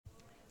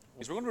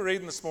We're going to be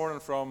reading this morning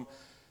from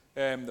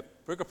the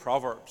book of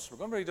Proverbs. We're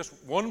going to read just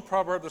one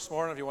proverb this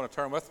morning if you want to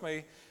turn with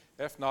me.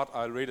 If not,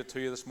 I'll read it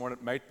to you this morning.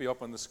 It might be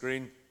up on the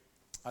screen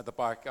at the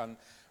back. And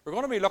we're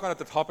going to be looking at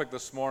the topic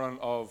this morning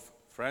of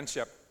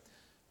friendship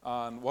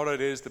and what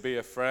it is to be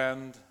a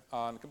friend.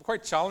 And it can be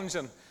quite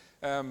challenging.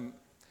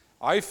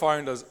 I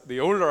found as the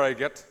older I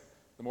get,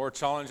 the more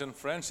challenging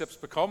friendships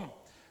become.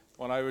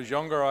 When I was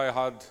younger, I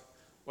had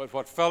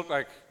what felt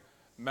like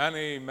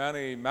many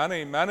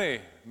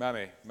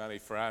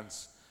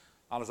friends.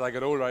 And as I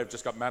get older, I've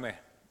just got many.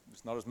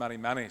 It's not as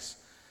many's.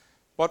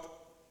 But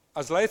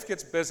as life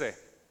gets busy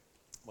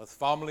with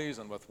families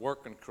and with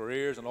work and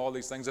careers and all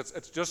these things,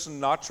 it's just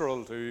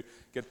natural to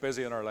get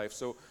busy in our life.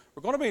 So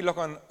we're going to be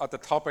looking at the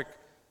topic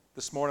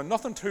this morning.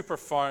 Nothing too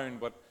profound,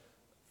 but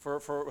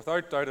for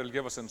without doubt, it'll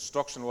give us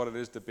instruction what it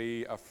is to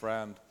be a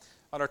friend.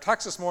 And our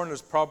text this morning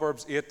is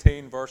Proverbs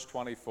 18, verse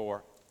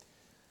 24.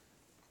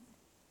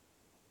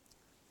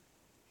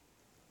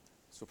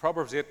 So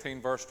Proverbs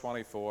 18, verse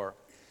 24.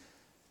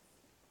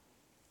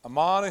 A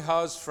man who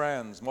has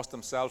friends must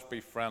himself be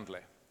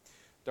friendly.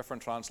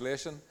 Different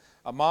translation.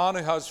 A man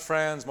who has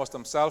friends must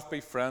himself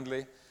be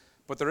friendly,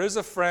 but there is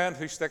a friend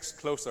who sticks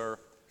closer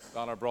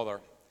than a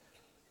brother.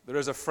 There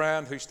is a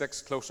friend who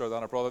sticks closer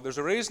than a brother. There's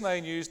a reason I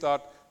used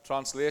that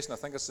translation. I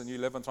think it's the New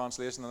Living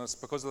Translation, and it's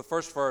because of the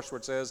first verse where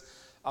it says,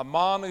 a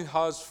man who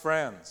has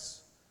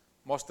friends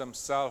must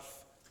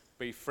himself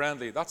be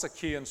friendly. That's a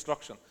key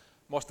instruction.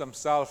 Must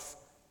himself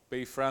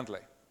be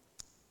friendly.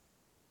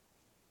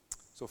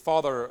 So,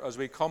 Father, as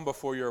we come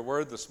before your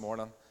word this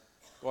morning,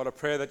 God, I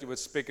pray that you would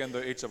speak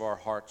into each of our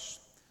hearts.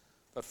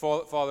 That,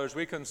 Father, as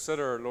we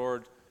consider,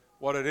 Lord,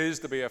 what it is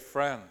to be a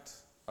friend,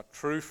 a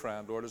true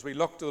friend, Lord, as we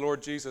look to the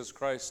Lord Jesus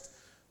Christ,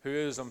 who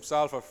is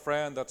himself a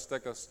friend that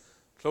sticketh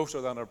closer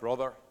than a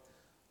brother.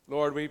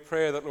 Lord, we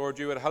pray that, Lord,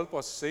 you would help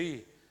us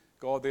see,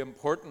 God, the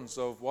importance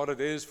of what it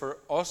is for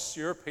us,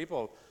 your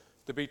people,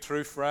 to be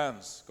true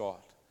friends, God.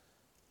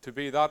 To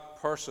be that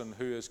person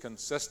who is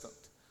consistent,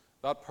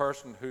 that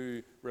person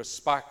who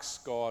respects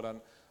God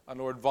and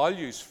Lord,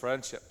 values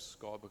friendships,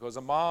 God, because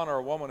a man or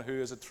a woman who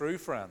is a true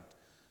friend,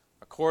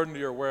 according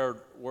to your word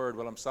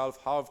will himself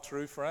have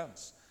true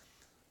friends.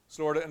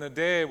 So, Lord, in a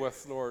day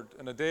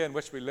in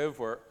which we live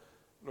where,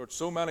 Lord,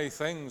 so many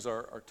things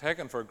are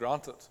taken for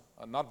granted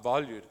and not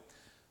valued,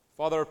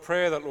 Father, I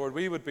pray that, Lord,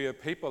 we would be a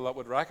people that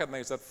would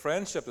recognize that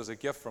friendship is a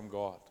gift from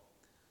God.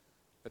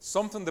 It's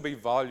something to be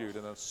valued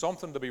and it's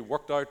something to be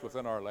worked out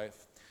within our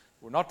life.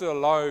 We're not to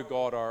allow,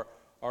 God, our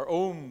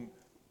own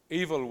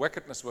evil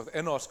wickedness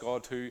within us,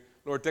 God, to,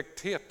 Lord,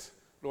 dictate,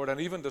 Lord,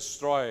 and even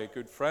destroy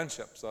good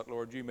friendships that,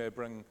 Lord, you may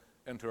bring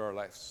into our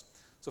lives.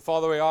 So,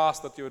 Father, we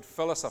ask that you would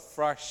fill us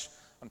afresh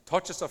and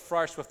touch us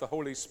afresh with the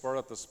Holy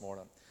Spirit this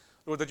morning.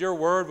 Lord, that your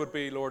word would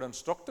be, Lord,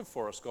 instructive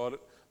for us, God.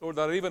 Lord,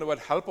 that even it would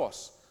help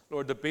us,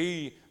 Lord, to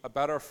be a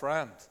better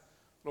friend.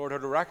 Lord,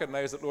 to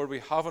recognize that, Lord, we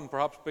haven't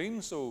perhaps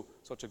been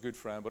such a good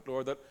friend, but,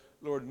 Lord, that,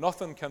 Lord,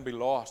 nothing can be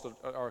lost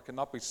or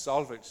cannot be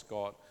salvaged,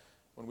 God,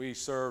 when we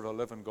serve a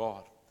living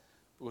God.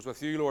 Because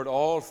with you, Lord,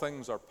 all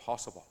things are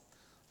possible.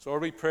 So,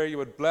 Lord, we pray you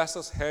would bless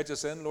us, hedge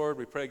us in, Lord.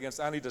 We pray against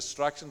any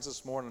distractions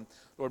this morning.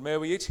 Lord, may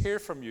we each hear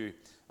from you,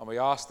 and we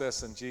ask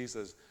this in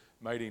Jesus'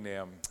 mighty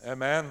name.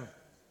 Amen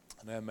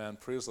and amen.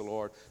 Praise the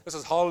Lord. This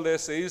is holiday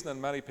season,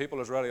 and many people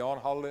are already on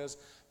holidays.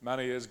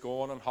 Many is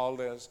going on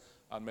holidays.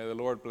 And may the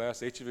Lord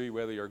bless each of you,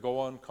 whether you're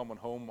going, coming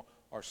home,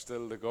 or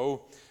still to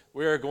go.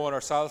 We are going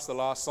ourselves the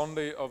last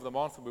Sunday of the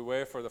month. We'll be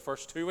away for the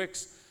first 2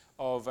 weeks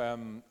of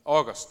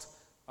August.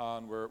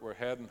 And we're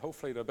heading,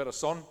 hopefully, to a bit of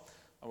sun.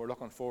 And we're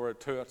looking forward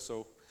to it.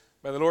 So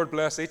may the Lord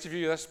bless each of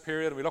you this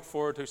period. And we look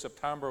forward to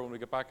September when we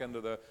get back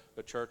into the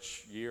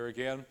church year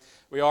again.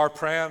 We are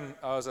praying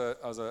as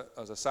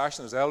a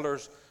session, as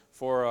elders,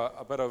 for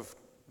a bit of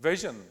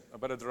vision, a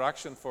bit of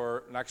direction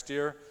for next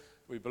year.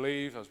 We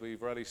believe, as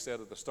we've already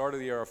said at the start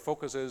of the year, our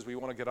focus is we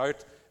want to get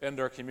out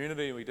into our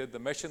community. We did the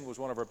mission, was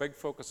one of our big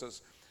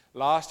focuses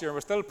last year, and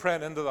we're still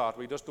praying into that.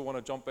 We just don't want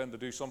to jump in to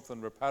do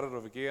something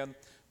repetitive again.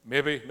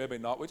 Maybe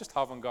not. We just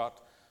haven't got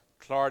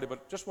clarity,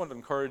 but just want to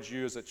encourage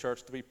you as a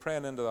church to be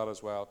praying into that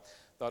as well,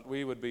 that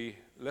we would be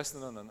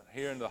listening and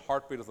hearing the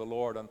heartbeat of the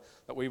Lord, and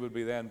that we would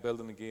be then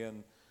building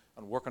again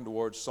and working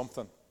towards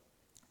something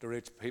to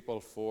reach people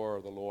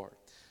for the Lord.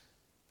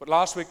 But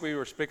last week we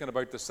were speaking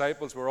about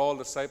disciples. We're all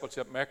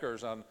discipleship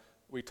makers, and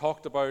we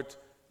talked about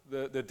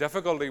the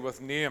difficulty with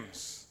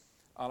names.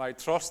 And I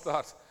trust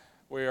that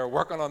we are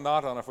working on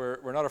that, and if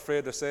we're not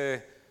afraid to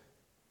say,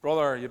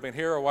 brother, you've been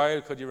here a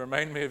while, could you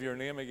remind me of your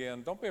name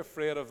again? Don't be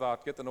afraid of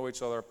that. Get to know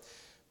each other.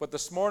 But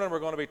this morning we're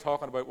going to be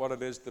talking about what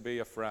it is to be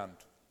a friend.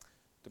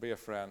 To be a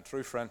friend,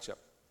 true friendship.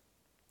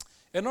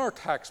 In our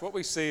text, what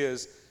we see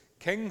is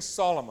King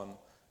Solomon,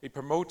 he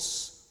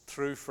promotes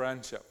true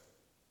friendship.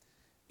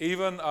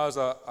 Even as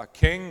a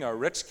king, a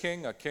rich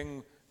king, a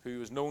king who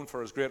was known for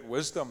his great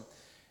wisdom,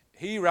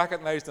 he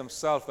recognized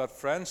himself that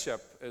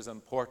friendship is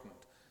important.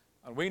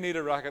 And we need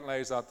to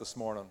recognize that this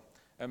morning.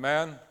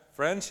 Amen?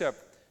 Friendship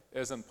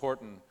is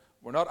important.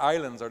 We're not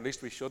islands, or at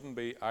least we shouldn't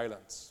be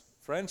islands.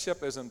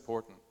 Friendship is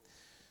important.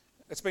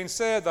 It's been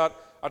said that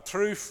a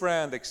true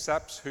friend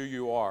accepts who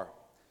you are,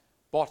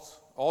 but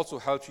also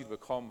helps you to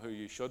become who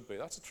you should be.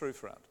 That's a true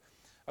friend.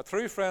 A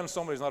true friend is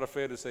somebody who's not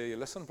afraid to say,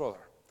 listen, brother,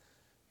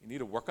 you need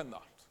to work on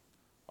that.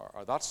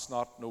 Or that's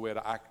not no way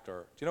to act.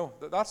 Or, do you know,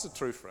 that's a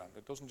true friend.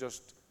 It doesn't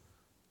just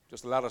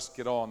let us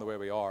get on the way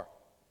we are.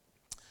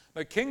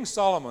 Now, King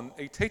Solomon,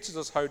 he teaches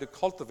us how to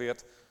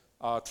cultivate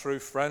true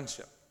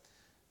friendship.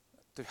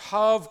 To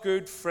have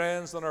good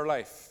friends in our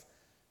life,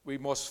 we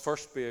must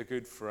first be a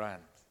good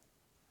friend.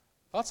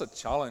 That's a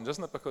challenge,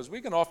 isn't it? Because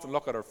we can often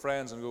look at our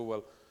friends and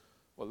go,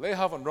 well, they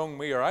haven't rung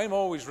me, or I'm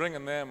always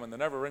ringing them and they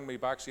never ring me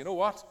back. So you know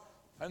what?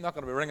 I'm not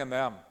going to be ringing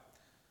them.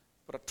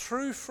 But a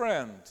true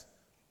friend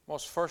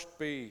must first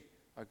be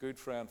a good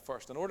friend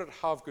first in order to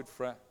have good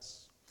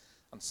friends.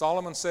 And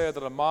Solomon said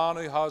that a man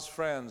who has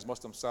friends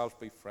must himself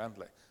be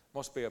friendly,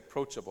 must be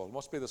approachable,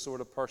 must be the sort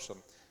of person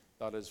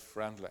that is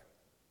friendly.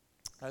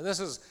 Now,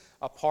 this is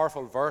a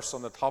powerful verse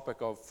on the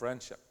topic of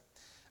friendship.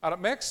 And it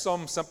makes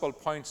some simple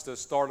points to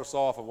start us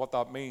off of what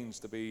that means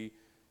to be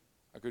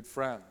a good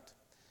friend.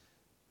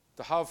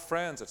 To have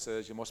friends, it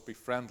says, you must be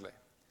friendly.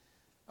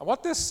 And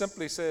what this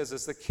simply says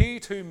is the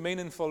key to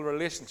meaningful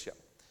relationship,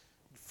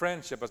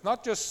 friendship, is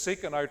not just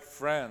seeking out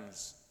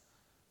friends,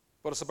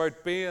 but it's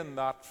about being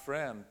that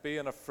friend,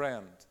 being a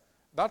friend.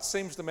 That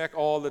seems to make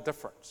all the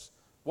difference.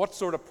 What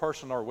sort of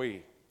person are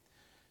we?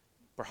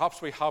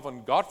 Perhaps we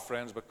haven't got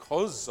friends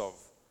because of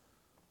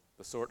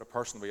the sort of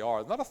person we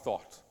are. Not a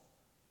thought.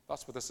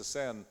 That's what this is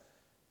saying.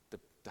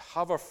 To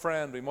have a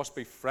friend, we must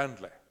be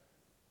friendly.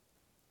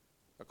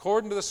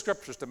 According to the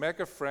scriptures, to make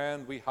a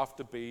friend, we have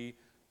to be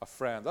a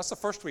friend. That's the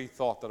first wee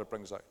thought that it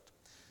brings out.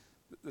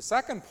 The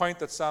second point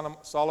that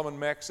Solomon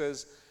makes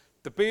is,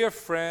 to be a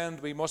friend,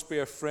 we must be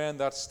a friend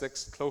that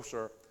sticks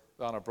closer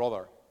than a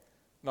brother.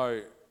 Now,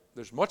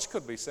 there's much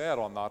could be said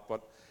on that,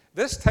 but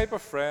this type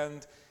of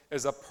friend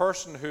is a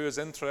person who is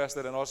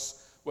interested in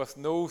us with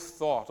no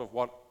thought of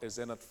what is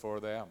in it for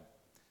them.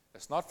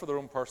 It's not for their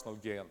own personal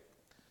gain.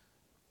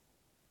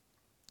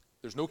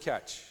 There's no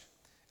catch.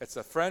 It's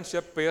a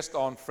friendship based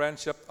on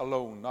friendship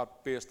alone,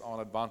 not based on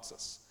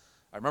advances.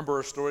 I remember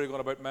a story going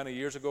about many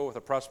years ago with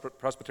a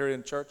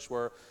Presbyterian church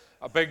where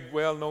a big,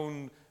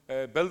 well-known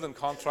building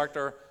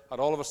contractor had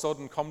all of a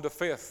sudden come to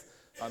faith,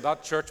 and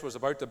that church was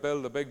about to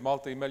build a big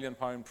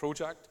multi-million-pound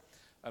project,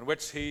 in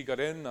which he got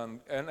in and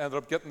ended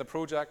up getting the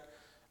project.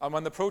 And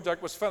when the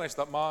project was finished,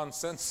 that man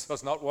since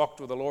has not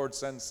walked with the Lord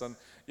since, and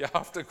you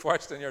have to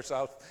question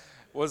yourself,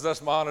 was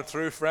this man a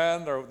true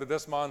friend, or did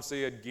this man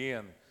see it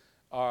gain?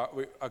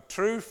 A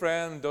true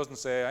friend doesn't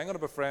say, I'm going to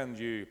befriend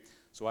you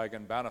so I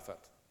can benefit.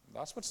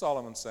 That's what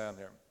Solomon's saying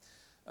here.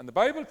 And the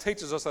Bible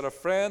teaches us that a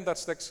friend that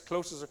sticks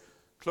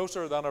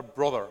closer than a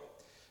brother.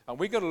 And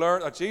we can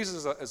learn that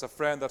Jesus is a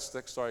friend that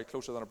sticks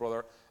closer than a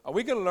brother. And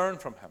we can learn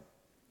from him.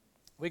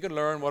 We can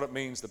learn what it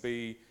means to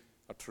be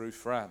a true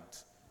friend.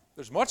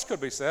 There's much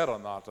could be said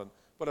on that.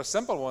 But a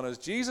simple one is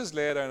Jesus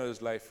laid down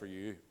his life for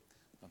you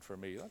and for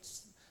me.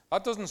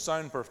 That doesn't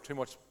sound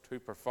too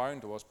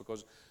profound to us,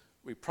 because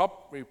we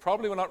probably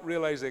will not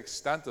realize the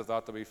extent of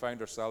that we find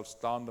ourselves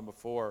standing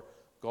before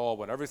God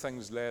when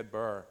everything's laid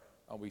bare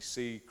and we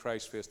see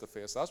Christ face to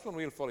face. That's when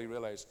we'll fully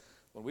realize.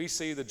 When we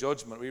see the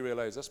judgment, we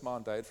realize this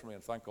man died for me,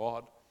 and thank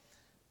God.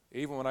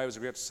 Even when I was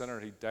a great sinner,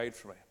 he died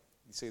for me.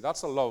 You see,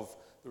 that's a love.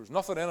 There was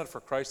nothing in it for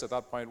Christ at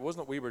that point.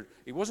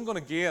 He wasn't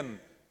going to gain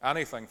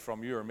anything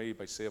from you or me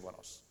by saving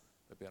us,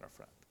 by being our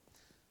friend.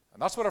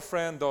 And that's what a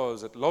friend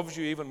does. It loves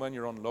you even when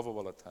you're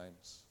unlovable at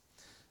times.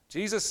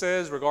 Jesus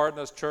says regarding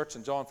his church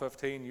in John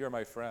 15, you're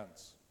my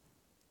friends.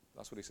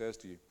 That's what he says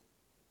to you.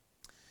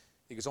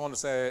 He goes on to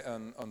say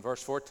in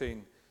verse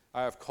 14,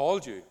 I have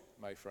called you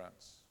my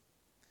friends.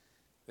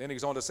 Then he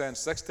goes on to say in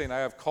 16, I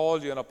have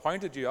called you and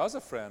appointed you as a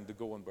friend to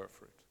go and bear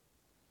fruit.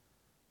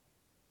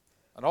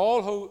 And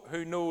all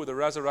who know the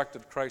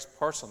resurrected Christ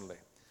personally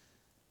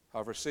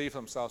have received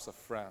themselves a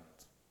friend.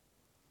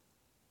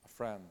 A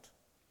friend.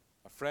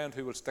 A friend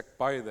who will stick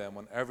by them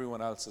when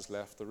everyone else has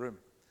left the room.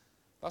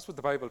 That's what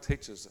the Bible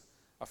teaches.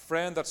 A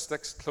friend that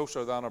sticks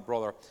closer than a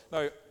brother.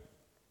 Now,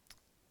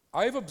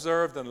 I've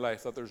observed in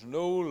life that there's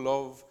no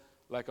love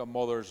like a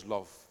mother's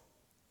love.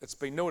 It's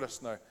been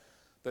noticed now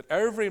that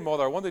every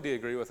mother, I wonder, do you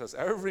agree with this?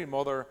 Every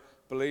mother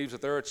believes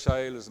that their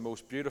child is the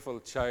most beautiful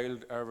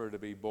child ever to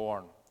be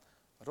born.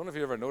 I don't know if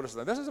you ever noticed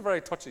that. This is a very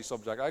touchy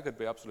subject. I could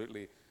be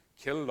absolutely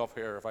killed up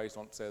here if I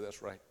don't say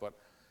this right. But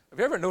have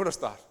you ever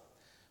noticed that?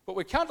 But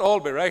we can't all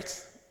be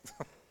right.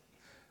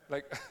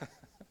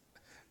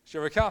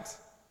 Sure we can't.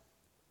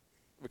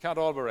 We can't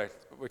all be right.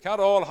 We can't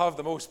all have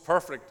the most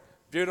perfect,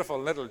 beautiful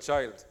little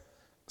child.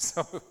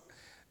 So,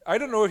 I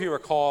don't know if you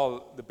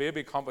recall the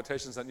baby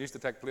competitions that used to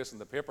take place in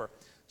the paper.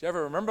 Do you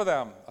ever remember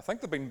them? I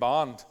think they've been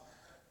banned.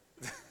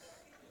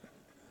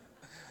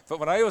 But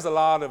when I was a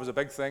lad, it was a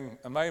big thing,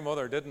 and my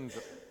mother didn't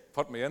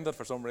put me into it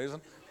for some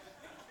reason.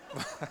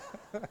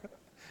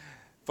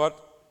 But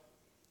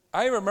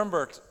I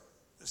remember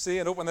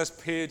open this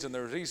page, and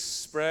there were these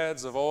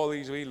spreads of all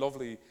these wee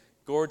lovely,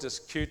 gorgeous,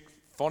 cute,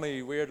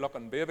 funny,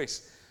 weird-looking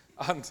babies.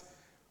 And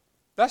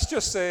let's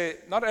just say,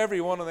 not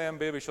every one of them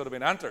babies should have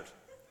been entered.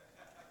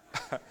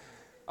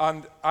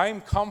 And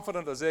I'm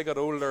confident as they got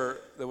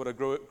older, they would have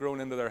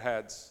grown into their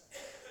heads.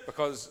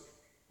 Because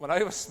when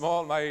I was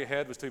small, my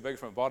head was too big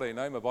for my body.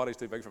 Now my body's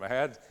too big for my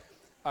head.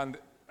 And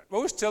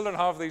most children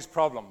have these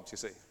problems, you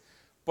see.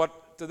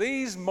 But to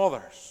these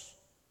mothers,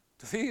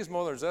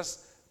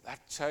 that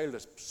child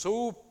is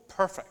so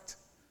perfect.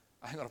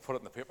 I'm going to put it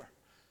in the paper.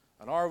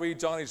 And our wee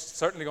Johnny's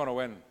certainly going to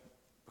win,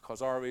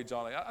 because our wee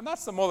Johnny, and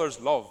that's the mother's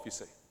love, you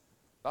see.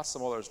 That's the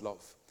mother's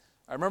love.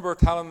 I remember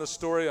telling the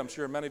story, I'm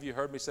sure many of you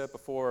heard me say it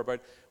before,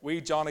 about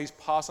wee Johnny's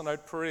passing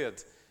out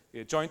parade. He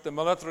had joined the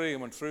military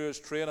and went through his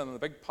training, and the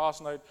big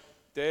passing out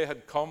day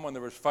had come when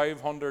there was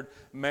 500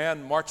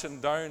 men marching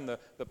down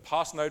the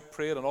passing out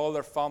parade, and all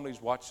their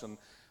families watching.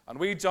 And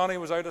wee Johnny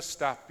was out of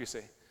step, you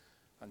see.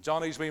 And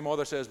Johnny's wee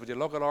mother says, "Would you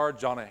look at our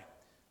Johnny?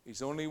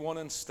 He's only one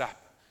in step."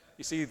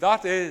 You see,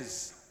 that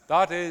is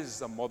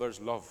a mother's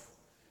love.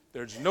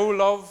 There's no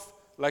love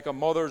like a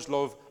mother's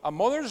love. A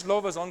mother's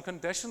love is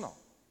unconditional,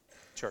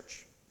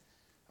 church.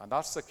 And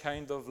that's the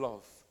kind of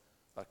love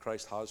that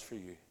Christ has for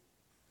you.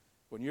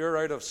 When you're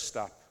out of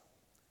step,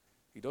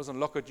 he doesn't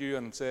look at you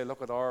and say,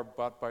 "Look at our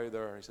bat boy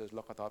there." He says,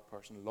 "Look at that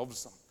person."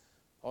 Loves them.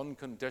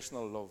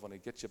 Unconditional love, when he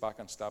gets you back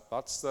in step.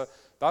 That's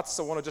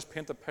the one I just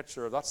paint a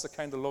picture of. That's the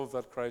kind of love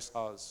that Christ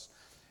has.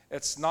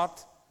 It's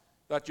not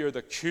that you're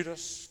the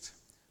cutest,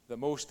 the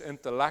most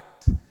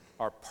intellect,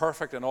 are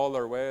perfect in all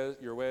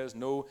your ways.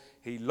 No,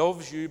 he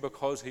loves you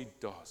because he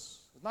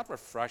does. Isn't that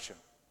refreshing?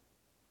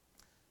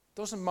 It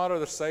doesn't matter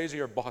the size of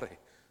your body,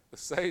 the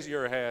size of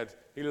your head.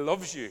 He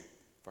loves you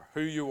for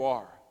who you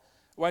are.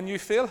 When you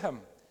fail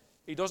him,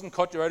 he doesn't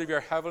cut you out of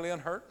your heavenly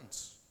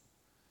inheritance.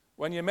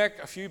 When you make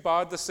a few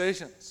bad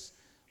decisions,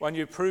 when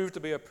you prove to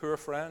be a poor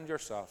friend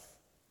yourself,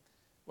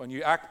 when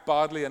you act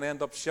badly and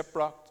end up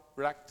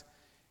shipwrecked,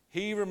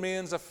 he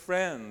remains a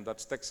friend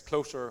that sticks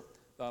closer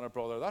than a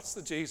brother. That's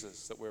the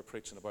Jesus that we're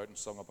preaching about and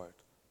sung about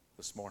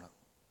this morning.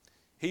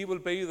 He will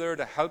be there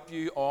to help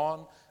you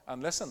on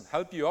and, listen,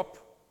 help you up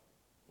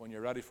when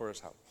you're ready for his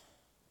help.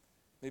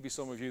 Maybe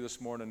some of you this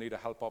morning need a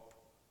help up,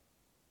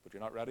 but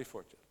you're not ready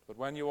for it yet. But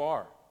when you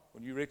are,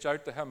 when you reach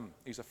out to him,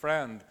 he's a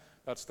friend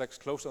that sticks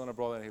closer than a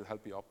brother, and he'll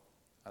help you up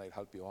and he'll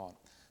help you on.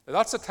 Now,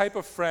 that's the type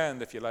of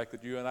friend, if you like,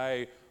 that you and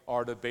I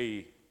are to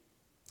be.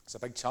 It's a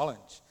big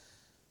challenge.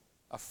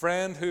 A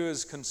friend who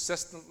is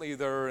consistently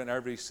there in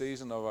every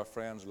season of our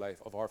friend's life.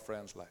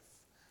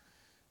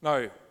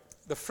 Now,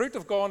 the fruit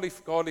of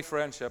godly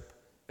friendship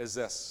is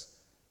this: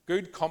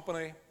 good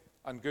company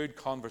and good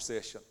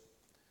conversation.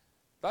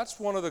 That's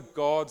one of the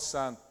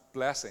God-sent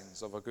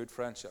blessings of a good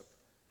friendship.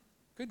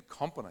 Good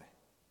company.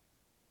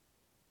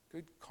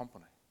 Good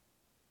company.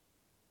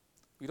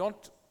 We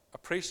don't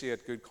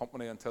appreciate good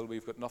company until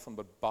we've got nothing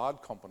but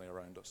bad company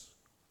around us.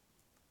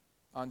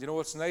 And you know,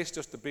 it's nice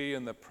just to be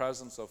in the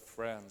presence of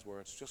friends where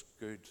it's just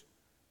good.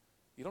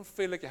 You don't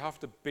feel like you have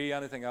to be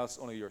anything else,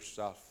 only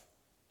yourself.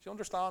 Do you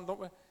understand, don't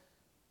we?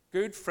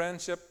 Good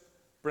friendship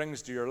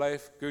brings to your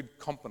life good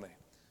company.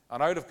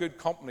 And out of good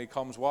company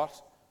comes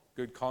what?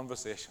 Good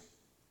conversation.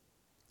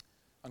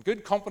 And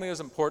good company is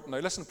important. Now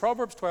listen,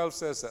 Proverbs 12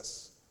 says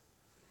this.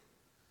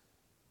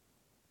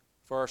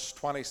 Verse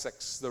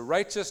 26, "The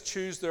righteous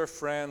choose their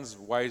friends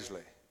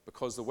wisely,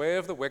 because the way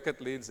of the wicked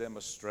leads them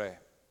astray."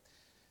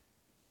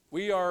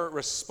 We are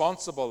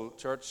responsible,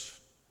 church,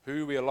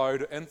 who we allow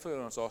to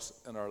influence us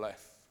in our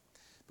life.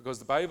 Because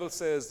the Bible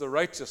says the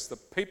righteous, the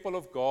people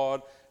of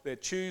God, they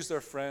choose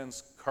their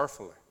friends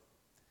carefully.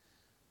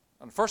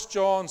 In 1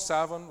 John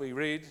 7, we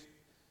read,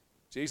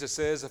 Jesus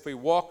says, if we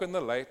walk in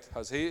the light,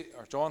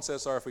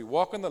 if we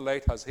walk in the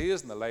light as he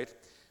is in the light,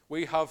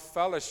 we have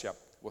fellowship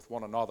with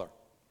one another.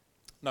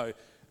 Now,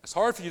 it's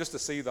hard for you just to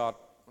see that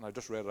when I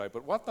just read it out,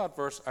 but what that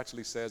verse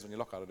actually says when you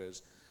look at it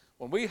is,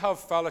 when we have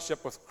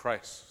fellowship with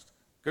Christ,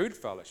 good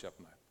fellowship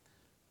now,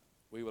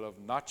 we will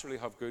naturally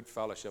have good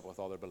fellowship with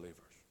other believers.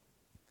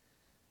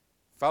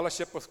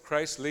 Fellowship with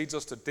Christ leads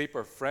us to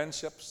deeper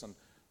friendships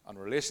and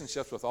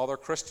relationships with other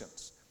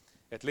Christians.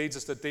 It leads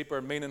us to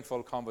deeper,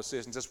 meaningful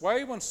conversations. It's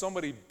why when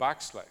somebody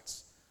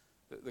backslides,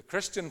 the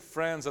Christian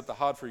friends that they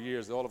had for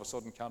years, they all of a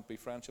sudden can't be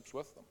friendships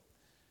with them.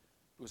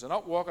 Because they're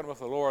not walking with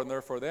the Lord, and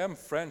therefore them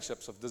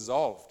friendships have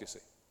dissolved, you see.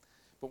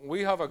 But when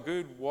we have a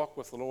good walk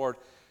with the Lord,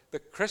 the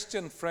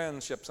Christian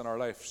friendships in our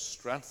life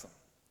strengthen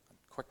and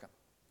quicken.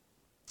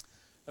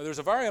 Now, there's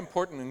a very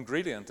important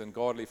ingredient in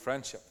godly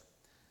friendship.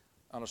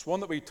 And it's one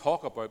that we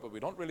talk about, but we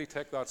don't really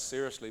take that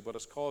seriously, but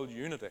it's called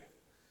unity.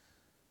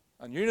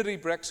 And unity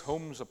breaks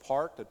homes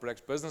apart, it breaks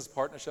business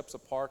partnerships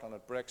apart, and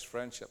it breaks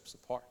friendships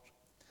apart.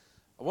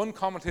 One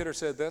commentator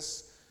said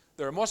this,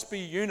 there must be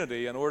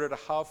unity in order to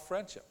have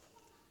friendship,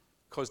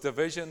 because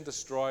division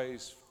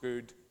destroys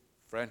good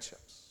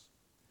friendships.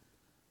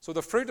 So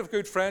the fruit of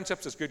good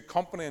friendships is good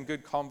company and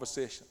good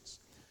conversations.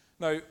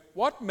 Now,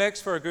 what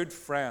makes for a good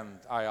friend,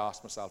 I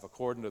ask myself,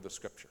 according to the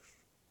Scriptures?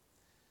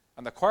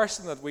 And the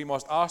question that we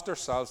must ask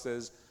ourselves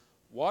is,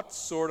 what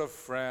sort of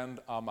friend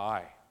am I?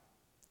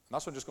 And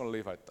that's what I'm just going to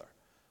leave out there.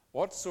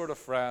 What sort of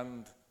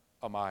friend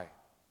am I?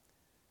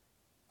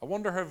 I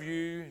wonder, have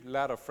you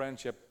let a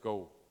friendship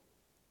go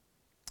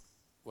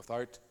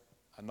without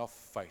enough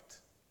fight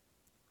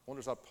I wonder,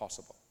 is that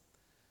possible?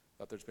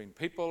 That there's been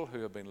people who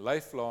have been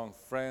lifelong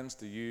friends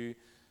to you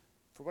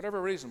for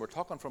whatever reason. We're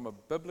talking from a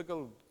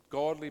biblical,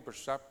 godly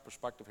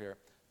perspective here.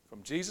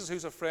 From Jesus,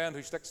 who's a friend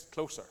who sticks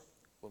closer.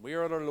 When we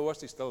are at our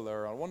lowest, he's still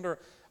there. I wonder,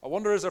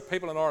 is there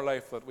people in our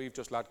life that we've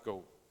just let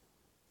go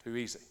too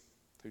easy,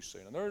 too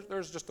soon? And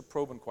there's just a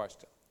probing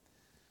question.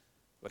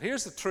 But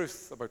here's the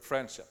truth about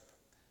friendship.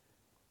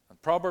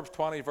 And Proverbs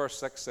 20, verse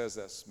 6 says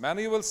this: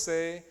 many will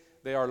say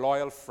they are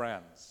loyal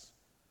friends,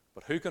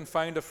 but who can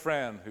find a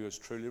friend who is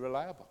truly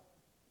reliable?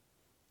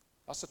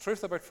 That's the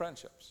truth about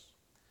friendships.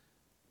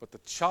 But the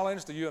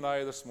challenge to you and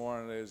I this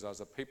morning is,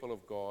 as a people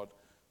of God,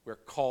 we're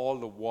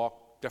called to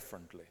walk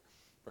differently.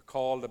 We're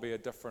called to be a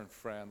different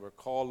friend. We're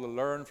called to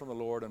learn from the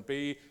Lord and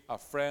be a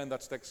friend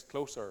that sticks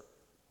closer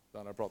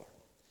than a brother.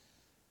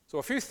 So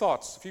a few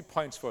thoughts, a few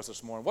points for us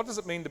this morning. What does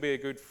it mean to be a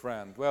good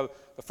friend? Well,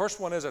 the first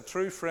one is a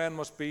true friend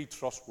must be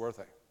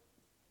trustworthy.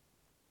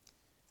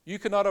 You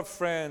cannot have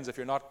friends if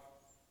you're not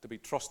to be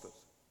trusted.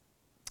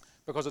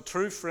 Because a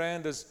true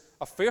friend is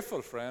a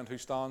faithful friend who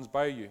stands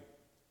by you.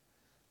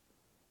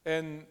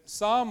 In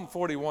Psalm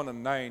 41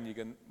 and 9, you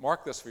can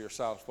mark this for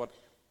yourself, but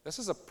this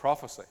is a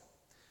prophecy.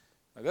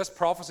 Now, this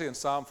prophecy in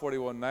Psalm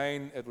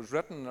 41:9, it was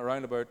written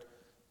around about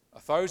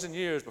 1,000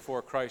 years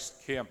before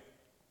Christ came.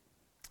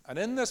 And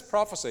in this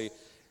prophecy,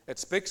 it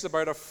speaks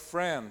about a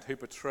friend who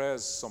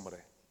betrays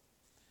somebody.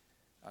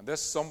 And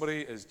this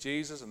somebody is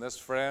Jesus, and this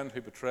friend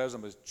who betrays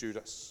him is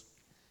Judas.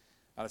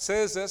 And it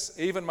says this: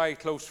 even my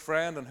close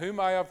friend in whom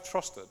I have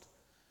trusted,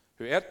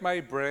 who ate my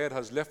bread,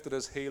 has lifted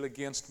his heel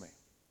against me.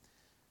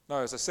 Now,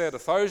 as I said,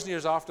 1,000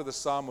 years after the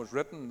psalm was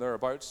written,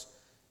 thereabouts,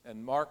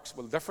 in Mark's,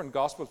 well, different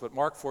Gospels, but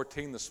Mark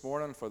 14 this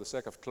morning, for the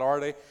sake of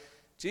clarity,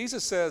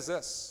 Jesus says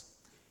this: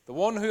 the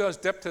one who has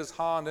dipped his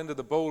hand into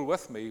the bowl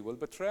with me will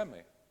betray me.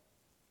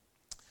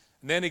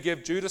 And then he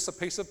gave Judas a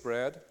piece of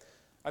bread,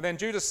 and then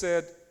Judas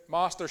said,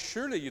 Master,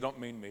 surely you don't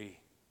mean me.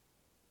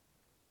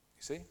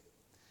 You see?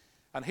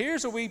 And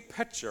here's a wee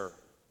picture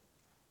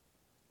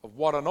of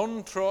what an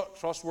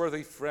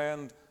untrustworthy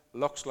friend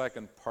looks like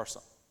in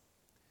person.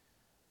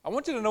 I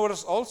want you to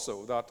notice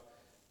also that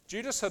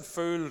Judas had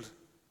fooled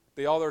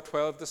the other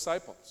 12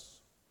 disciples,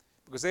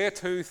 because they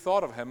too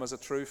thought of him as a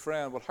true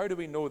friend. Well, how do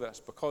we know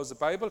this? Because the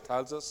Bible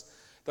tells us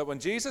that when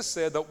Jesus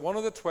said that one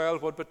of the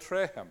 12 would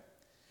betray him,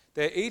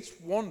 they each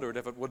wondered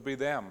if it would be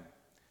them.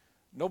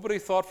 Nobody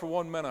thought for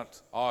 1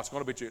 minute, it's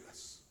going to be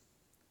Judas.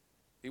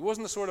 He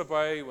wasn't the sort of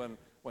guy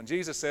when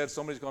Jesus said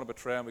somebody's going to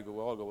betray him, we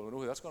all go, well, we know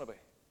who that's going to be.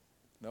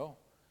 No.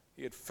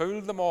 He had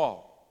fooled them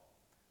all.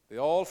 They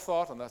all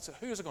thought, and that's it.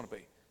 Who is it going to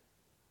be?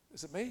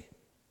 Is it me?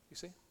 You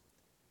see?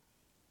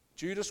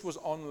 Judas was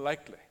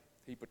unlikely.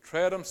 He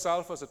betrayed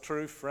himself as a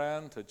true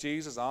friend to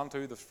Jesus and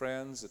to the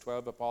friends, the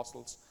 12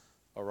 apostles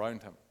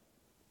around him.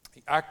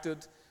 He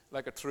acted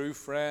like a true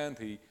friend.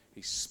 He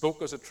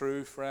spoke as a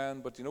true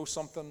friend. But you know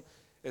something?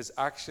 His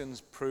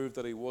actions proved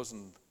that he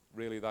wasn't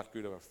really that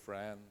good of a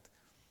friend.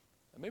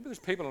 And maybe there's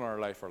people in our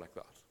life who are like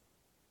that.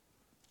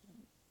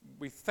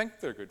 We think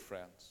they're good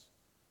friends,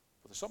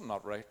 but there's something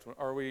not right.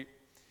 Or we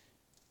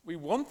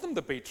want them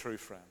to be true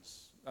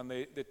friends. And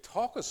they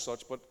talk as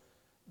such, but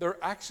their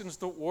actions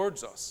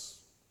towards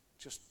us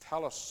just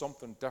tell us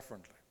something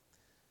differently.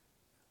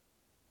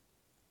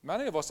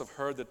 Many of us have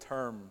heard the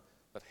term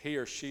that he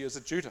or she is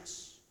a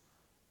Judas.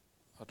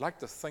 I'd like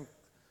to think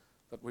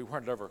that we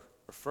weren't ever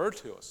referred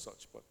to as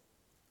such, but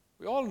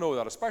we all know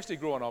that, especially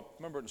growing up.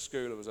 Remember in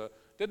school,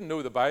 didn't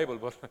know the Bible,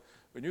 but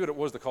we knew what it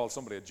was to call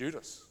somebody a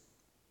Judas.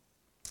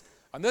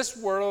 And this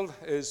world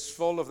is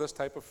full of this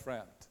type of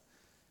friend.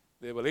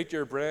 They will eat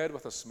your bread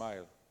with a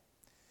smile.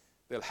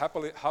 They'll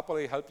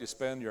happily help you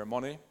spend your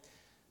money.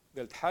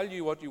 They'll tell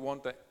you what you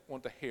want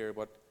to hear,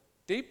 but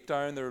deep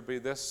down there will be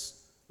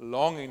this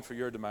longing for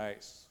your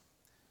demise.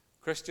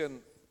 Christian,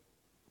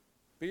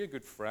 be a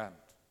good friend.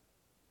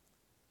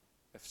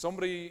 If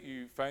somebody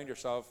you find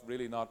yourself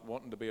really not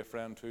wanting to be a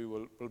friend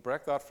to, will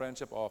break that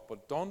friendship off,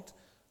 but don't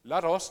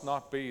let us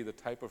not be the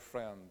type of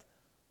friend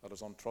that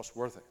is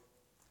untrustworthy.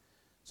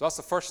 So that's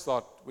the first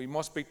thought. We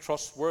must be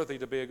trustworthy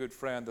to be a good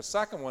friend. The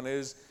second one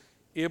is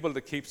able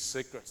to keep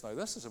secrets. Now,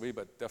 this is a wee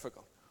bit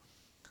difficult,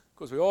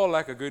 because we all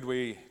like a good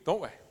wee,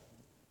 don't we?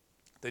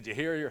 Did you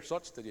hear your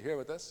such? Did you hear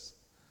about this?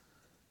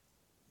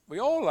 We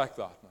all like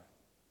that now,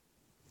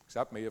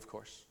 except me, of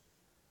course.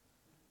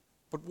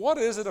 But what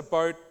is it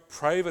about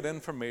private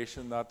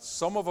information that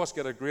some of us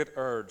get a great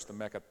urge to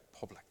make it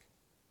public?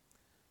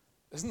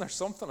 Isn't there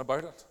something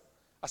about it?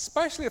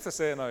 Especially if they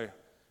say, now,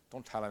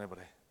 don't tell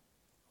anybody.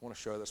 I want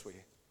to share this with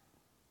you.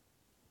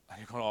 And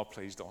you're going,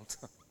 please don't.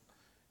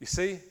 You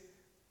see,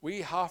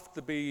 we have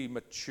to be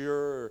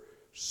mature,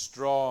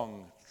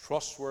 strong,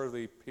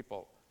 trustworthy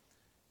people.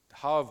 To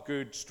have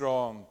good,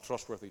 strong,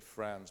 trustworthy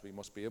friends, we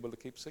must be able to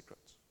keep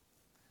secrets.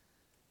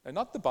 And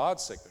not the bad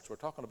secrets. We're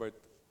talking about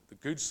the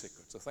good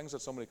secrets, the things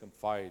that somebody can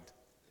confide.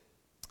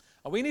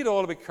 And we need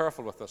all to be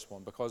careful with this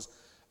one, because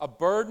a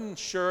burden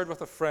shared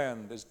with a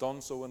friend is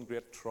done so in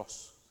great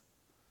trust.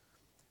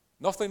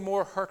 Nothing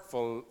more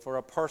hurtful for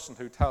a person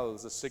who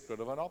tells the secret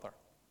of another.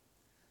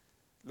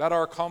 Let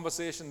our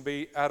conversation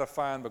be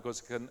edifying,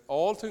 because it can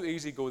all too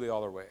easily go the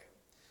other way.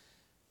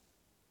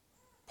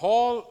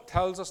 Paul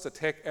tells us to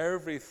take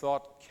every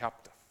thought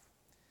captive.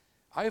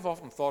 I've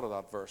often thought of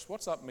that verse.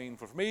 What's that mean?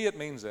 For me, it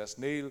means this: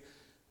 Neil,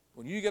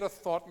 when you get a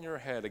thought in your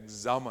head,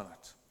 examine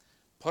it.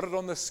 Put it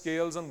on the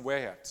scales and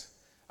weigh it.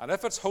 And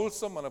if it's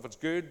wholesome and if it's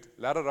good,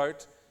 let it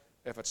out.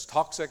 If it's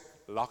toxic,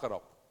 lock it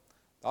up.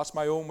 That's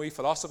my own wee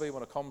philosophy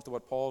when it comes to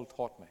what Paul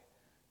taught me,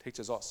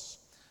 teaches us.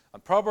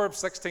 And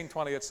Proverbs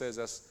 16:28 says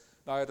this: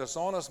 Now a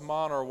dishonest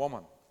man or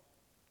woman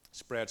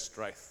spreads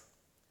strife,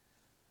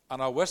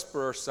 and a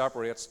whisperer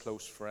separates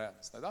close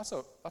friends. Now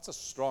that's a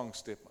strong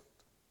statement.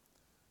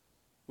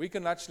 We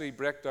can actually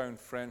break down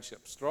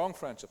friendships, strong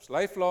friendships,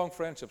 lifelong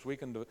friendships. We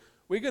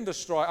can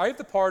destroy. I have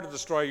the power to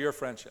destroy your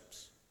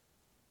friendships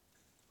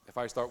if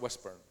I start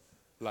whispering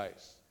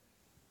lies.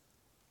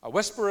 A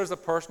whisperer is a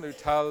person who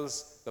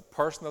tells the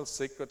personal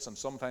secrets and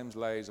sometimes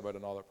lies about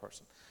another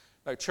person.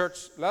 Now, church,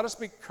 let us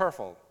be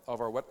careful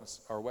of our whispers,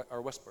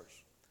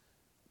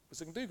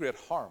 because it can do great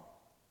harm.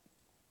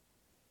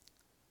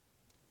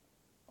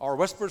 Our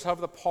whispers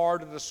have the power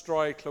to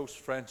destroy close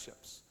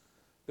friendships.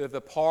 They have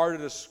the power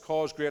to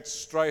cause great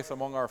strife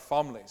among our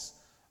families,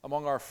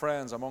 among our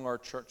friends, among our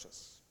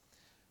churches.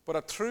 But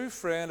a true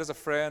friend is a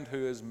friend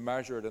who is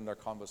measured in their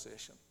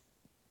conversation.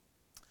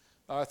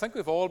 Now, I think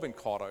we've all been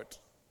caught out.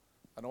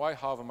 I know I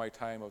have in my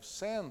time of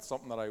saying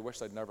something that I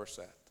wish I'd never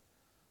said,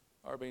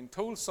 or being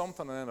told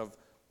something and then have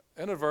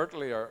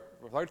inadvertently or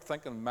without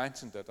thinking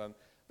mentioned it, and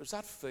there's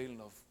that feeling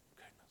of,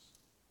 goodness,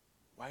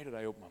 why did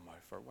I open my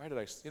mouth? Or why did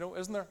I,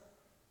 isn't there?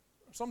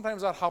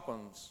 Sometimes that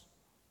happens.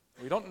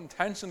 We don't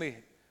intentionally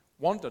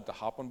want it to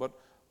happen, but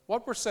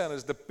what we're saying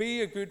is, to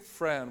be a good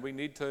friend, we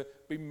need to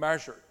be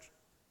measured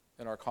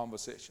in our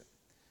conversation.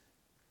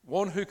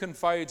 One who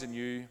confides in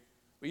you.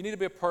 We need to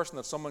be a person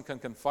that someone can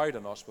confide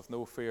in us with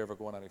no fear of it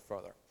going any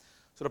further.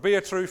 So to be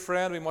a true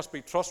friend, we must be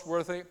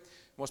trustworthy, we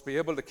must be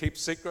able to keep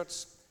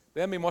secrets,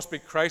 then we must be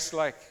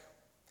Christ-like.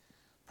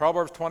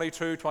 Proverbs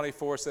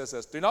 22:24 says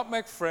this: Do not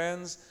make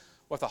friends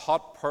with a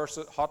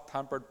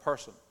hot-tempered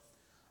person,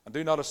 and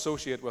do not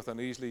associate with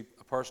a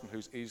person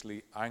who's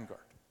easily angered.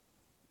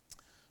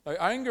 Now,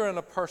 anger in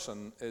a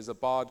person is a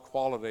bad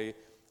quality,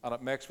 and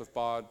it makes with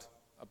a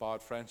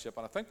bad friendship.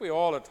 And I think we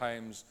all at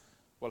times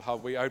will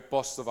have wee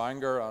outbursts of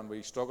anger, and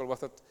we struggle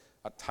with it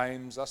at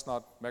times. Let's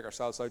not make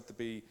ourselves out to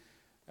be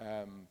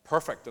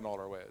perfect in all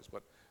our ways.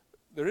 But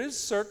there is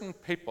certain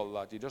people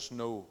that you just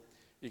know.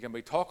 You can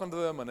be talking to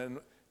them, and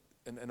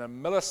in a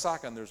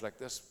millisecond, there's like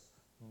this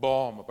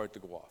bomb about to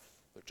go off.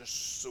 They're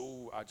just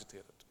so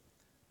agitated,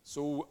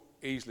 so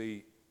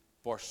easily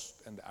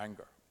burst into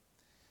anger.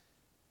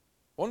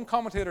 One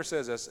commentator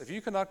says this: if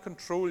you cannot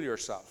control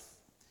yourself,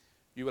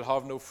 you will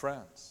have no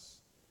friends.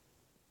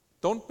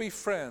 Don't be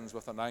friends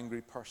with an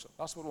angry person.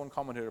 That's what one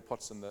commentator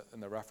puts in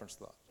the reference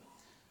to that.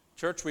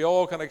 Church, we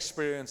all can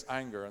experience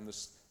anger,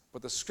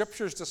 but the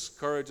Scriptures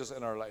discourage us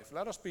in our life.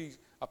 Let us be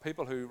a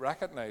people who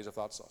recognize if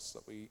that's us,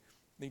 that we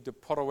need to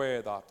put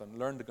away that and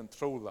learn to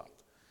control that.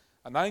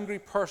 An angry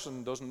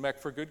person doesn't make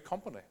for good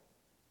company.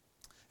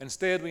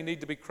 Instead, we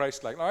need to be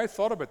Christ-like. Now, I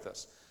thought about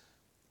this.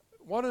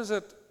 What is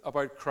it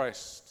about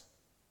Christ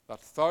that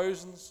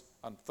thousands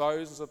and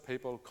thousands of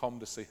people come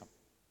to see him?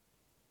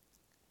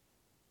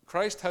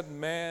 Christ had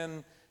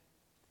men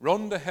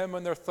run to him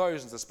in their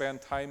thousands to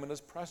spend time in his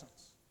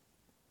presence.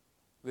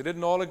 They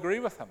didn't all agree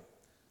with him,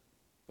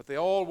 but they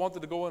all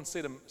wanted to go and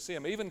see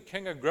him. Even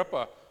King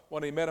Agrippa,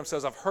 when he met him,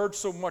 says, I've heard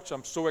so much,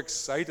 I'm so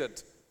excited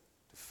to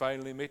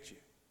finally meet you,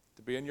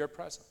 to be in your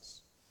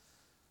presence.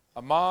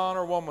 A man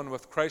or woman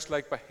with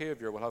Christ-like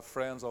behavior will have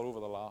friends all over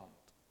the land.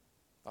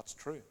 That's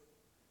true.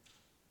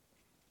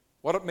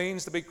 What it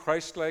means to be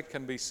Christ-like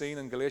can be seen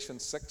in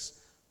Galatians 6.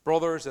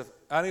 Brothers, if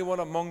anyone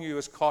among you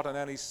is caught in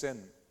any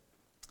sin,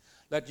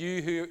 let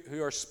you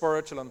who are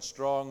spiritual and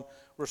strong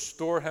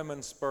restore him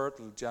in spirit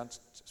of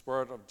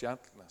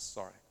gentleness.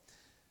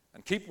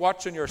 And keep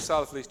watching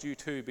yourself, lest you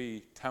too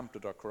be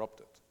tempted or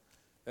corrupted.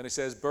 Then he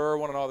says, bear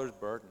one another's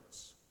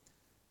burdens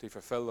to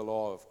fulfill the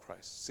law of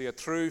Christ. See, a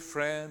true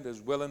friend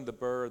is willing to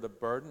bear the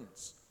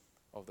burdens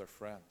of their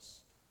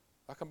friends.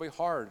 That can be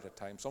hard at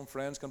times. Some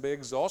friends can be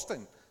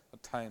exhausting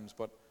at times,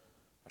 but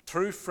a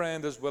true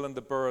friend is willing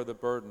to bear the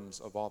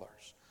burdens of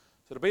others.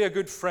 So to be a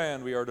good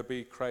friend, we are to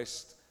be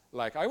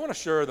Christ-like. I want to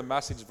share the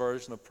Message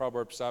version of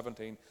Proverbs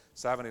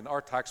 17:17,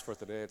 our text for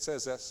today. It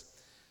says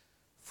this: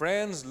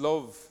 friends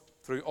love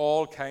through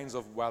all kinds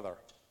of weather,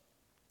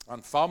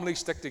 and families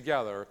stick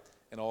together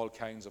in all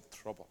kinds of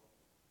trouble.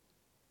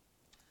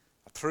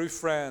 A true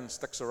friend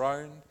sticks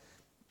around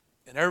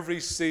in every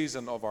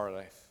season of our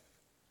life.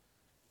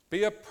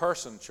 Be a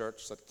person,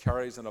 church, that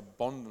carries an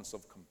abundance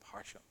of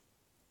compassion.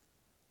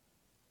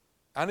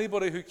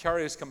 Anybody who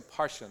carries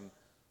compassion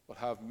will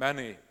have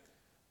many,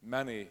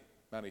 many,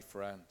 many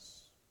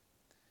friends.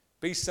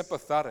 Be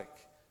sympathetic.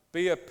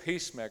 Be a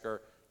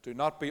peacemaker. Do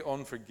not be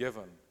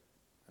unforgiving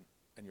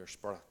in your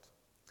spirit.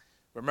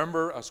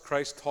 Remember, as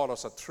Christ taught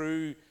us, a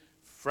true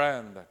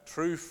friend, a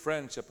true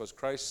friendship, as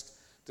Christ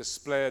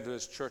displayed to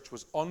his church,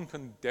 was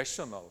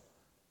unconditional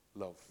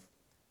love.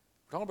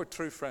 We're talking about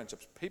true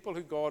friendships, people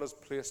who God has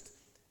placed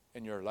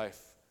in your life.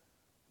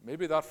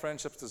 Maybe that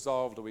friendship's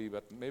dissolved a wee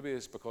bit. Maybe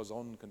it's because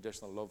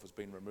unconditional love has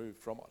been removed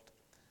from it.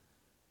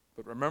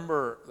 But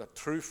remember that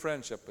true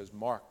friendship is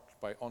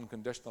marked by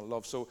unconditional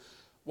love. So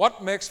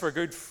what makes for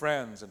good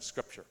friends in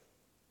Scripture?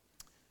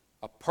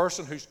 A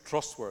person who's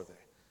trustworthy,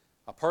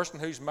 a person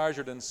who's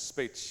measured in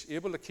speech,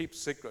 able to keep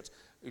secrets,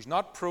 who's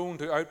not prone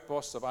to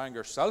outbursts of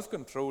anger,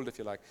 self-controlled, if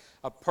you like,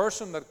 a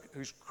person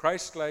who's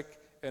Christ-like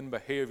in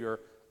behavior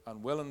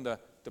and willing to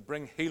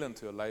bring healing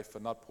to a life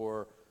and not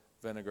pour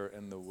vinegar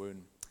in the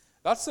wound.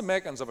 That's the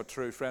makings of a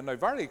true friend. Now,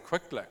 very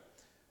quickly,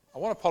 I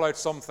want to pull out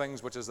some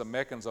things which is the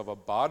makings of a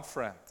bad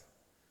friend.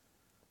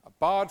 A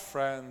bad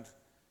friend,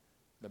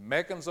 the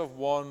makings of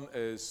one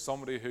is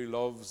somebody who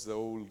loves the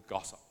old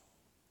gossip.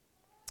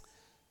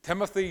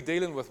 Timothy,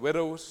 dealing with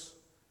widows,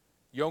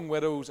 young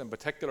widows in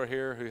particular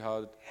here, who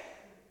had,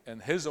 in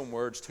his own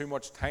words, too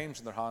much time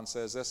in their hands,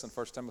 says this in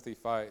 1 Timothy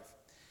 5.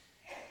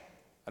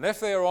 And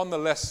if they are on the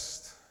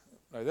list,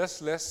 now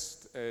this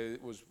list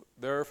was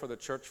there for the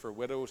church for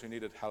widows who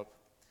needed help.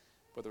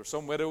 But there were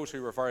some widows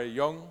who were very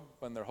young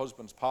when their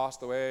husbands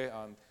passed away,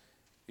 and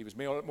he was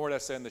more or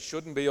less saying they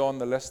shouldn't be on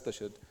the list. They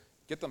should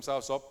get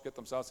themselves up, get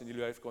themselves a new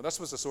life going. This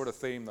was the sort of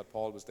theme that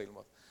Paul was dealing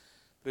with.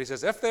 But he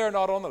says, if they are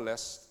not on the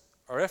list,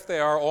 or if they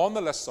are on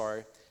the list,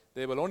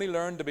 they will only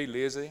learn to be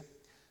lazy.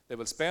 They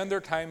will spend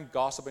their time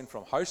gossiping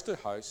from house to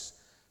house,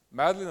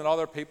 meddling in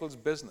other people's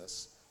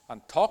business,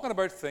 and talking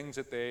about things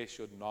that they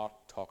should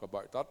not talk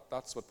about.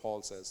 That's what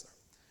Paul says there.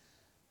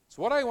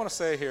 So what I want to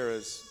say here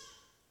is,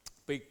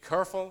 be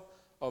careful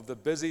of the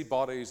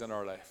busybodies in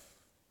our life.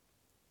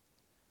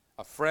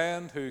 A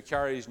friend who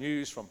carries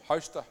news from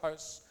house to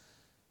house,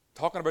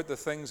 talking about the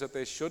things that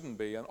they shouldn't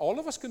be. And all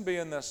of us can be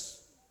in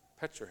this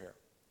picture here.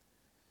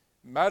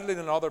 Meddling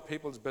in other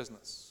people's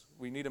business.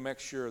 We need to make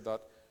sure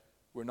that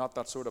we're not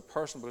that sort of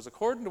person, because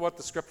according to what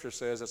the Scripture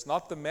says, it's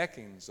not the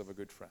makings of a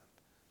good friend.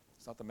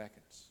 It's not the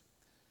makings.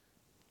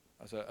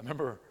 I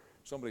remember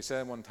somebody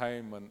saying one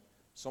time when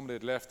somebody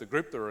had left the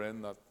group they were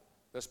in, that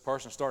this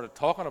person started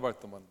talking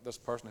about them, and this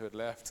person who had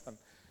left,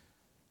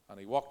 and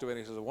he walked away and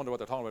he says, I wonder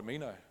what they're talking about me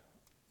now.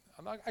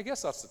 And I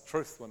guess that's the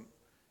truth.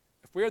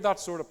 If we're that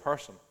sort of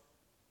person,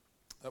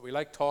 that we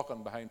like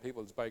talking behind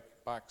people's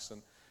backs,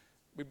 and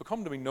we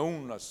become to be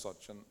known as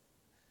such, and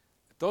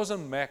it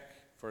doesn't make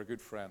for a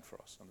good friend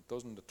for us, and it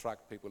doesn't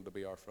attract people to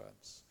be our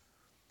friends.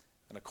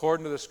 And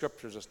according to the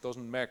Scriptures, it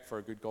doesn't make for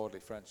a good godly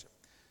friendship.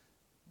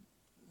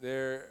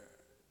 There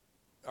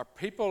are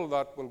people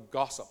that will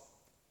gossip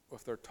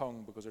with their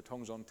tongue because their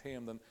tongue's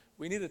untamed, and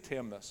we need to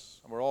tame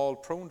this, and we're all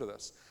prone to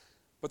this.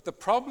 But the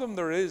problem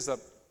there is that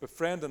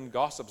befriending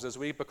gossips is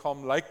we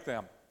become like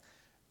them.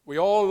 We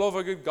all love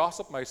a good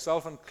gossip,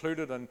 myself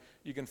included, and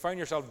you can find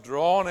yourself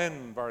drawn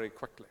in very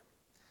quickly.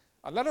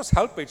 And let us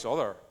help each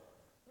other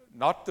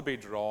not to be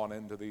drawn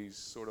into these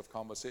sort of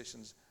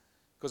conversations.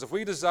 Because if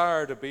we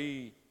desire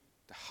to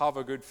have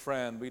a good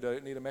friend, we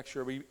need to make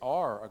sure we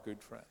are a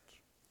good friend.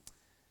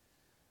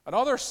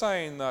 Another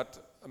sign that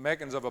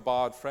makings of a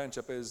bad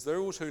friendship is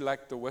those who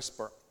like to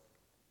whisper.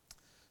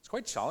 It's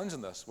quite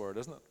challenging, this word,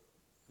 isn't it?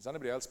 Has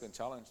anybody else been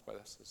challenged by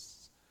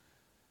this?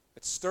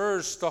 It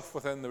stirs stuff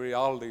within the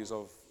realities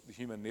of the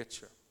human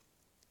nature.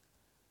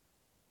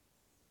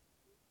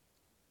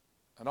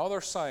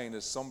 Another sign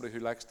is somebody who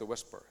likes to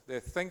whisper. They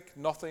think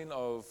nothing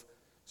of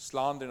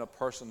slandering a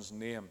person's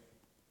name.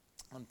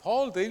 And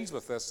Paul deals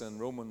with this in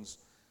Romans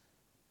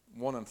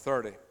 1 and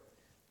 30.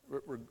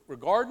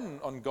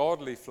 Regarding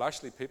ungodly,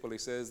 fleshly people, he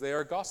says, they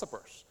are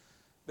gossipers,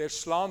 they're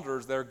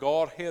slanderers, they're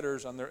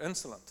God-haters, and they're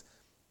insolent.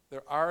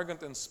 They're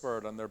arrogant in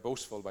spirit, and they're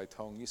boastful by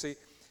tongue. You see,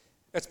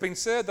 it's been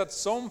said that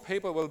some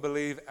people will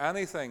believe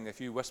anything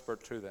if you whisper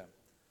to them.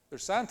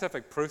 There's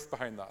scientific proof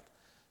behind that.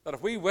 That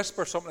if we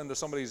whisper something into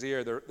somebody's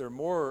ear, they're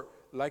more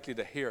likely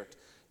to hear it.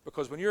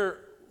 Because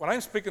when I'm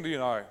speaking to you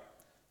now,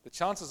 the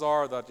chances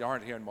are that you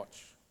aren't hearing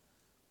much.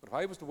 But if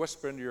I was to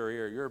whisper into your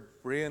ear, your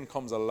brain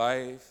comes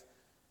alive,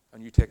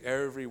 and you take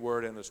every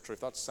word in as truth.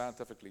 That's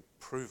scientifically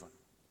proven.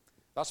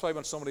 That's why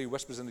when somebody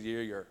whispers into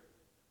your ear, you're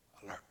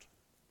alert.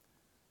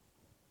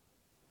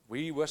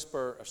 We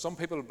whisper, if some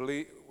people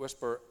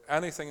whisper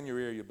anything in your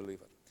ear, you believe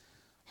it.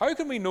 How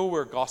can we know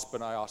we're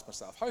gossiping, I ask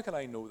myself? How can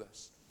I know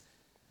this?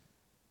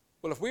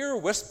 Well, if we're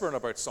whispering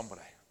about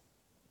somebody,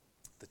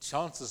 the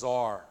chances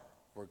are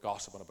we're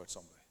gossiping about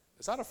somebody.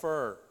 Is that a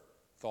fair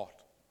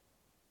thought?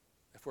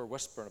 If we're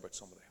whispering about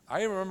somebody.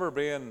 I remember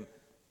being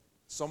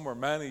somewhere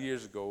many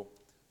years ago,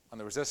 and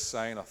there was this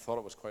sign. I thought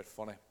it was quite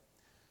funny.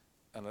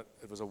 And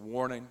it was a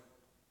warning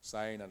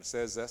sign, and it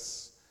says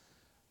this: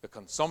 the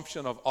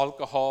consumption of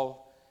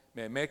alcohol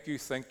may make you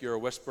think you're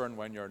whispering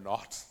when you're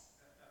not.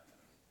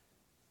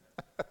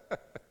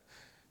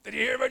 Did you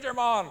hear about your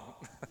man?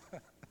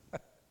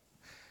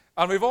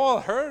 And we've all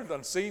heard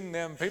and seen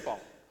them people.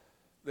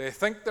 They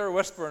think they're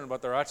whispering,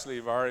 but they're actually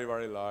very,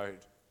 very loud.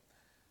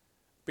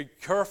 Be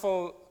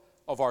careful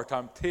of our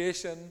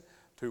temptation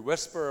to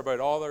whisper about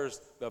others.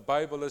 The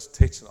Bible is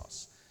teaching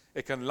us.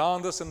 It can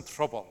land us in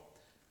trouble.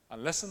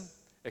 And listen,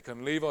 it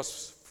can leave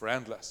us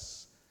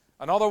friendless.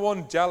 Another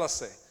one,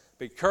 jealousy.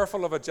 Be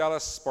careful of a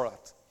jealous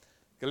spirit.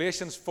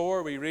 Genesis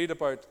 4, we read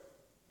about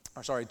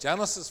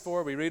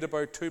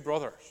two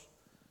brothers.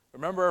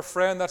 Remember a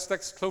friend that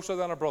sticks closer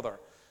than a brother.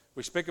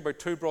 We speak about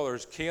two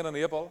brothers, Cain and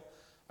Abel.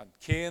 And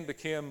Cain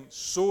became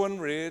so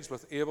enraged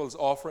with Abel's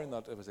offering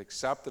that it was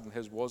accepted and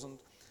his wasn't,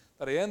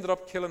 that he ended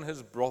up killing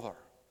his brother,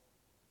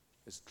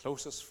 his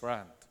closest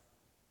friend,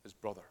 his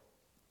brother.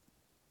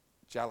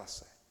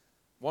 Jealousy.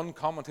 One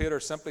commentator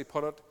simply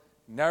put it,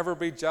 never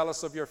be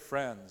jealous of your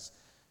friends.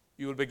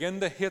 You will begin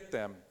to hate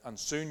them, and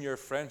soon your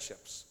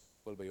friendships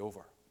will be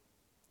over.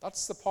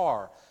 That's the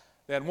power.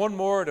 Then one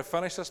more to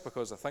finish this,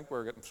 because I think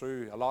we're getting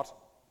through a lot.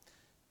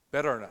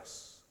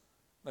 Bitterness.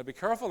 Now be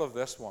careful of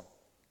this one.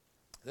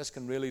 This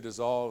can really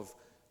dissolve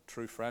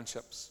true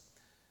friendships.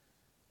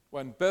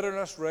 When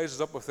bitterness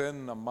rises up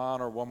within a man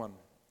or woman,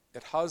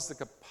 it has the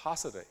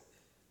capacity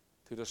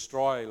to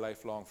destroy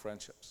lifelong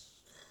friendships.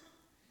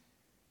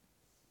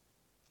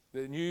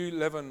 The New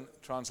Living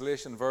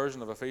Translation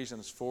version of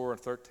Ephesians 4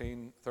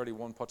 and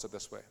 31 puts it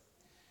this way.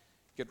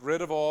 Get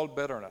rid of all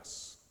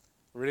bitterness,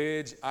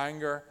 rage,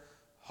 anger,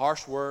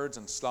 harsh words,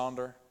 and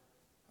slander,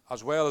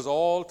 as well as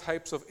all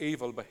types of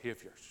evil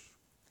behaviors.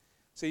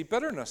 See,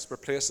 bitterness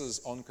replaces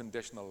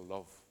unconditional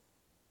love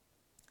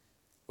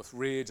with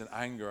rage and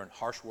anger and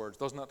harsh words,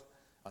 doesn't it?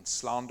 And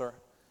slander.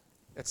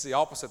 It's the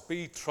opposite.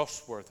 Be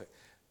trustworthy.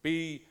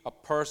 Be a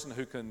person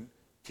who can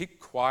keep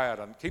quiet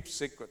and keep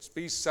secrets.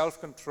 Be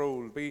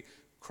self-controlled. Be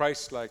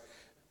Christ-like.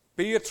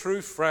 Be a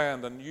true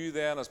friend, and you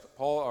then, as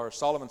Paul or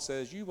Solomon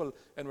says, you will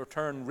in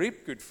return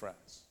reap good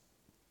friends.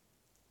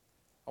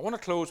 I want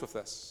to close with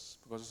this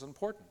because it's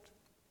important.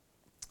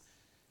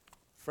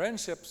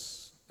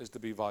 Friendships is to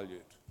be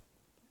valued.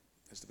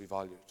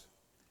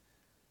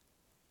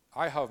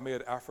 I have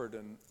made effort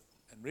in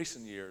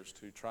recent years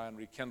to try and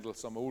rekindle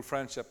some old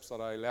friendships that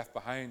I left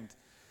behind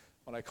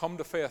when I come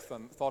to faith,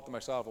 and thought to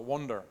myself, I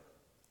wonder,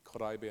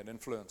 could I be an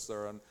influence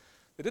there? And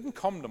they didn't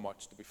come to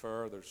much, to be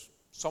fair. There's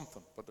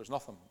something, but there's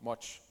nothing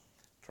much.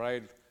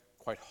 Tried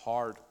quite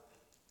hard.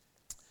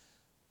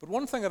 But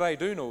one thing that I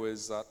do know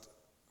is that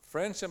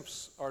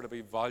friendships are to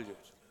be valued.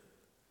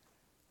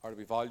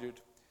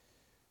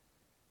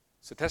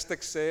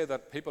 Statistics say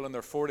that people in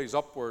their 40s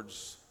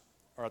upwards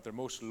are at their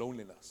most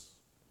loneliness.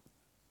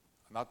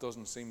 And that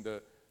doesn't seem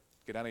to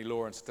get any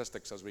lower in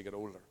statistics as we get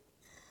older.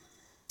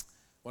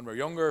 When we're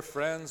younger,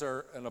 friends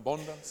are in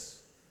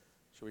abundance.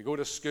 So we go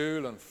to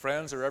school and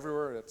friends are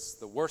everywhere. It's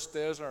the worst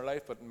days in our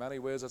life, but in many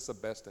ways it's the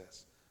best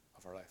days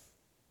of our life.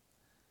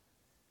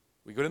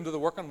 We go into the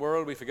working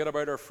world, we forget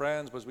about our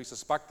friends because we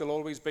suspect they'll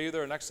always be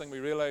there. Next thing we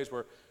realize,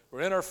 we're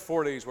in our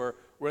 40s,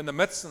 we're in the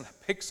midst and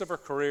peaks of our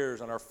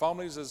careers, and our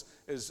families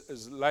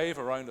is live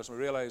around us, and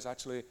we realize,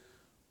 actually,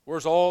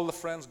 where's all the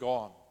friends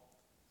gone?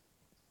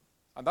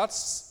 And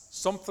that's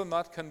something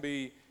that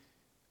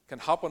can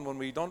happen when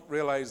we don't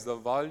realize the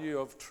value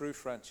of true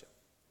friendship.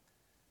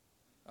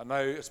 And now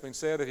it's been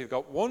said, if you've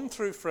got one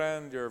true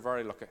friend, you're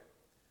very lucky.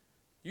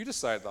 You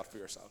decide that for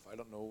yourself. I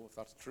don't know if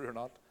that's true or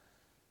not.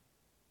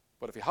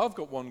 But if you have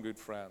got one good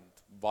friend,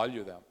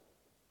 value them.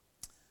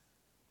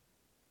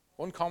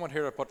 One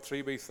commentator put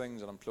 3 big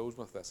things, and I'm closing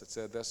with this. It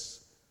said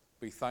this: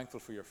 be thankful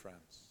for your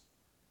friends.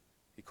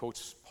 He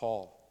quotes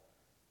Paul.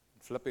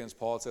 In Philippians,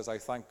 Paul says, I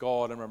thank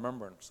God in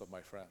remembrance of my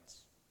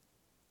friends.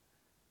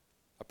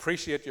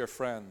 Appreciate your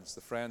friends,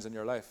 the friends in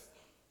your life.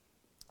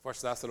 1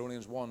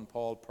 Thessalonians 1,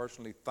 Paul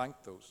personally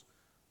thanked those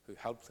who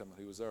helped him,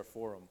 who was there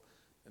for him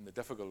in the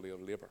difficulty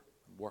of labor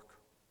and work.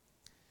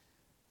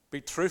 Be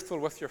truthful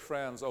with your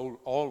friends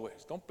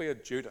always. Don't be a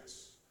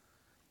Judas.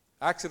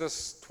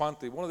 Exodus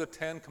 20, one of the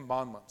 10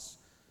 commandments.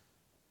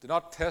 Do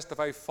not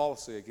testify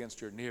falsely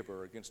against your neighbor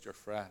or against your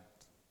friend.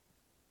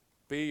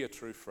 Be a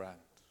true friend.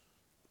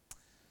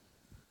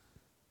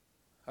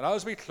 And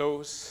as we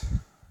close,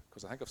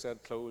 because I think I've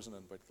said closing in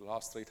about the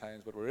last 3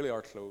 times, but we really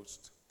are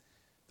closed.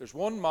 There's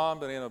one man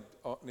by the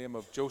name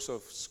of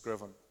Joseph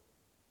Scriven.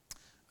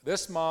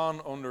 This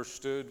man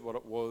understood what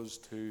it was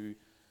to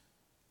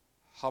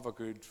have a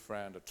good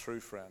friend, a true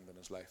friend in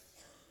his life.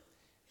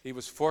 He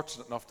was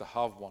fortunate enough to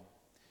have one.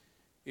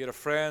 He had a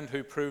friend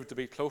who proved to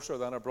be closer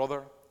than a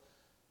brother,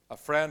 a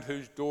friend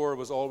whose door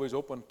was always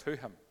open to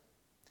him,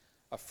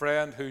 a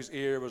friend whose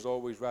ear was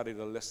always ready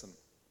to listen,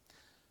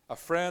 a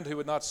friend who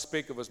would not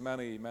speak of his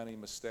many, many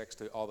mistakes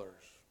to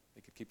others.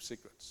 He could keep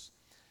secrets.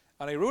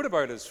 And he wrote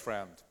about his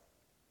friend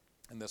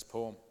in this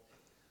poem.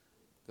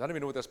 Does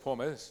anybody know what this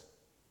poem is?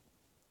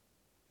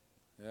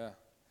 Yeah.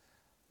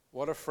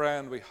 What a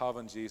friend we have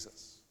in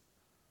Jesus.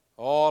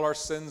 All our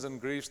sins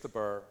and griefs to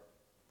bear.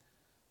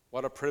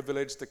 What a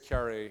privilege to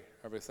carry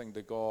everything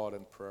to God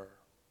in prayer.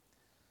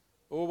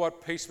 Oh,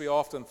 what peace we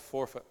often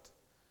forfeit.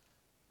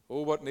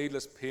 Oh, what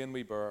needless pain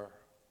we bear.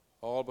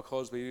 All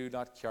because we do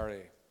not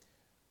carry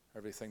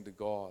everything to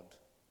God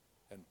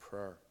in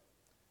prayer.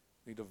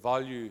 We need to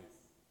value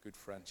good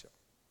friendship.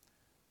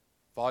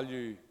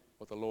 Value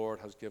what the Lord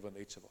has given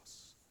each of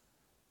us.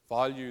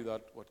 Value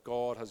that what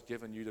God has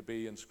given you to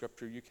be in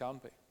Scripture, you can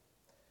be.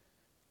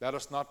 Let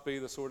us not be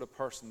the sort of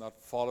person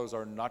that follows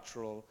our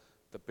natural,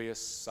 the base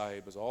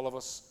side, because all of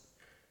us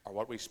or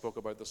what we spoke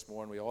about this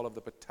morning. We all have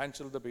the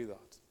potential to be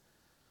that.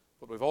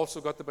 But we've also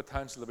got the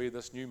potential to be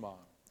this new man,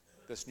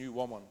 this new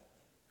woman,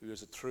 who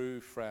is a true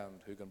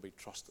friend who can be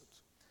trusted.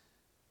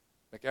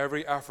 Make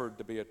every effort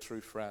to be a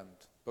true friend.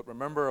 But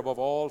remember, above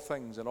all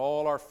things, in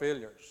all our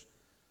failures,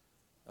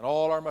 and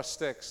all our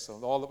mistakes,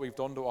 and all that we've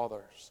done to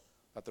others,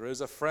 that there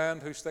is a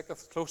friend who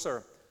sticketh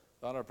closer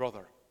than a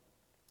brother,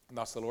 and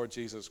that's the Lord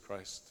Jesus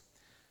Christ.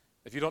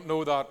 If you don't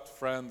know that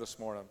friend this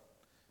morning,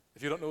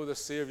 if you don't know the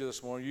Savior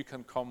this morning, you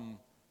can come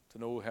to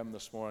know him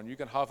this morning. You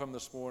can have him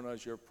this morning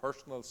as your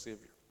personal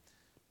Savior.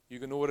 You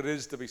can know what it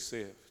is to be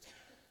saved.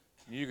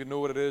 You can know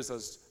what it is,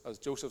 as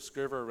Joseph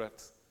Scriver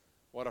wrote,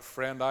 what a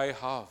friend I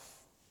have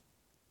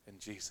in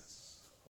Jesus.